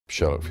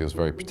Sherlock feels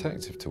very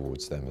protective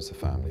towards them as a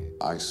family.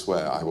 I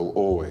swear I will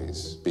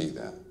always be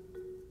there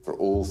for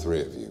all three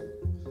of you.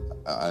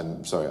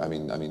 I'm sorry, I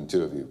mean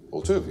two of you,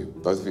 or two of you,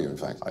 both of you in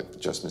fact. I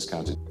just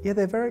miscounted. Yeah,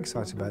 they're very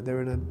excited about it.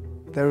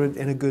 They're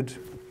in a good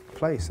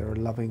place. They're a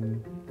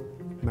loving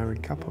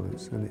married couple,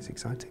 and it's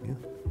exciting,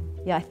 yeah.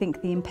 Yeah, I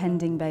think the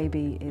impending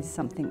baby is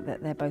something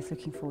that they're both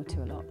looking forward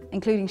to a lot,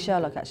 including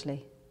Sherlock,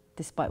 actually,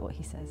 despite what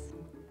he says.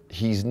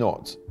 He's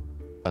not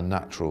a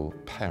natural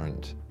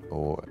parent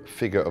or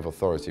figure of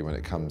authority when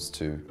it comes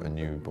to a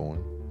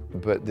newborn,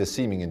 but the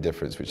seeming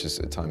indifference, which is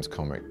at times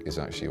comic, is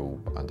actually all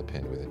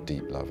underpinned with a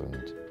deep love,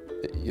 and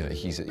you know,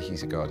 he's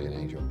a guardian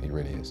angel. He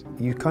really is.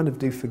 You kind of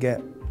do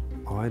forget,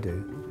 I do,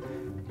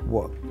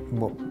 what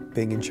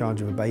being in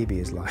charge of a baby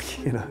is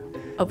like, you know.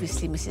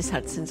 Obviously, Mrs.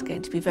 Hudson's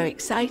going to be very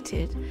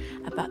excited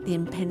about the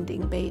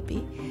impending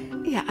baby.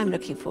 Yeah, I'm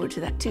looking forward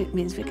to that too. It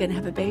means we're going to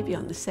have a baby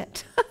on the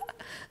set.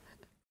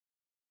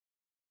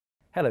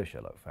 Hello,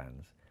 Sherlock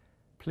fans.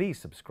 Please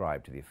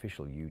subscribe to the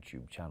official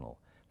YouTube channel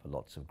for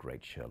lots of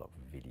great Sherlock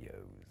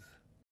videos.